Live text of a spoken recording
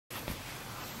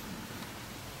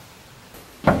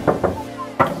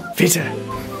Peter.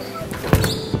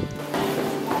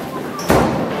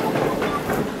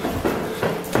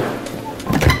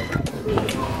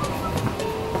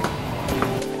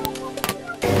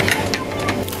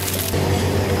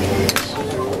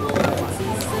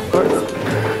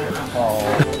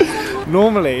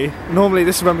 Normally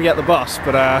this is when we get the bus,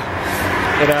 but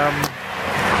it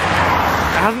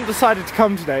hasn't decided to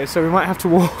come today, so we might have to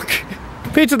walk.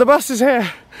 Peter, the bus is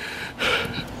here.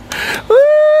 Woo!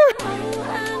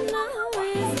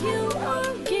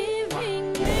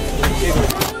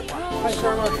 Thanks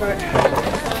very much, mate.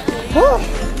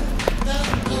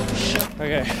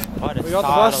 Okay, we got the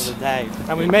bus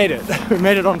and we made it. We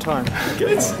made it on time.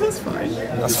 That's fine.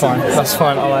 That's fine. That's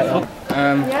fine. I like it.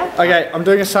 Okay, I'm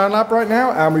doing a sound lab right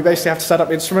now, and we basically have to set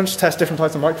up instruments, test different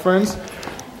types of microphones.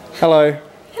 Hello.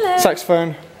 Hello.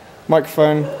 Saxophone,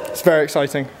 microphone. It's very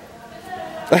exciting.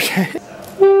 Okay.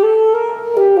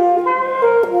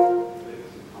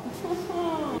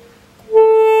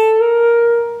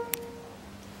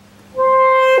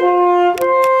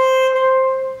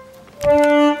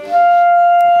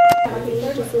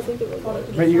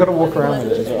 Mate, you gotta walk around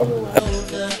with it as well.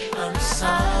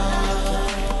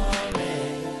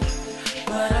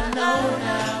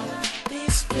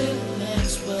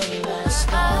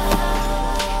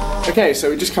 Okay, so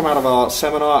we just come out of our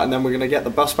seminar and then we're going to get the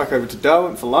bus back over to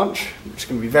Derwent for lunch, which is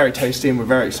going to be very tasty and we're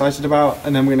very excited about,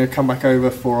 and then we're going to come back over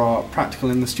for our practical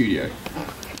in the studio.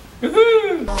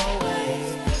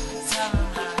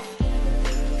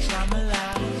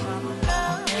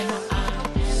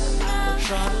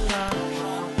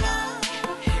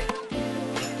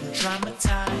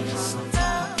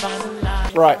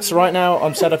 Right, so right now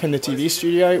I'm set up in the TV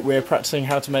studio. We're practicing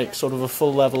how to make sort of a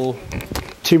full level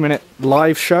 2-minute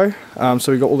live show.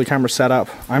 So we've got all the cameras set up.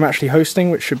 I'm actually hosting,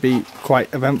 which should be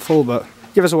quite eventful, but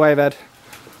give us a wave, Ed.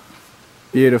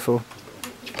 Beautiful.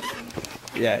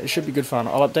 Yeah, it should be good fun.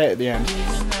 I'll update at the end.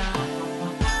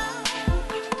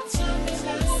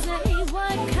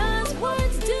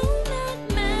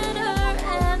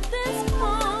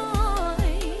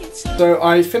 So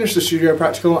I finished the studio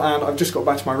practical and I've just got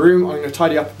back to my room. I'm going to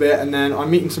tidy up a bit and then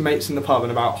I'm meeting some mates in the pub in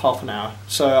about half an hour.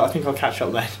 So I think I'll catch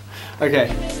up then.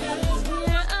 Okay.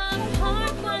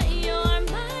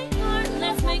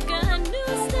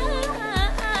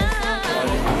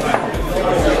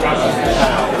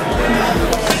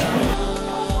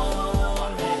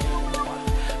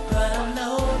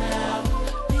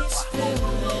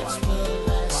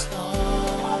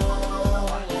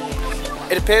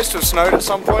 It appears to have snowed at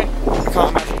some point. I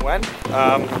can't imagine when.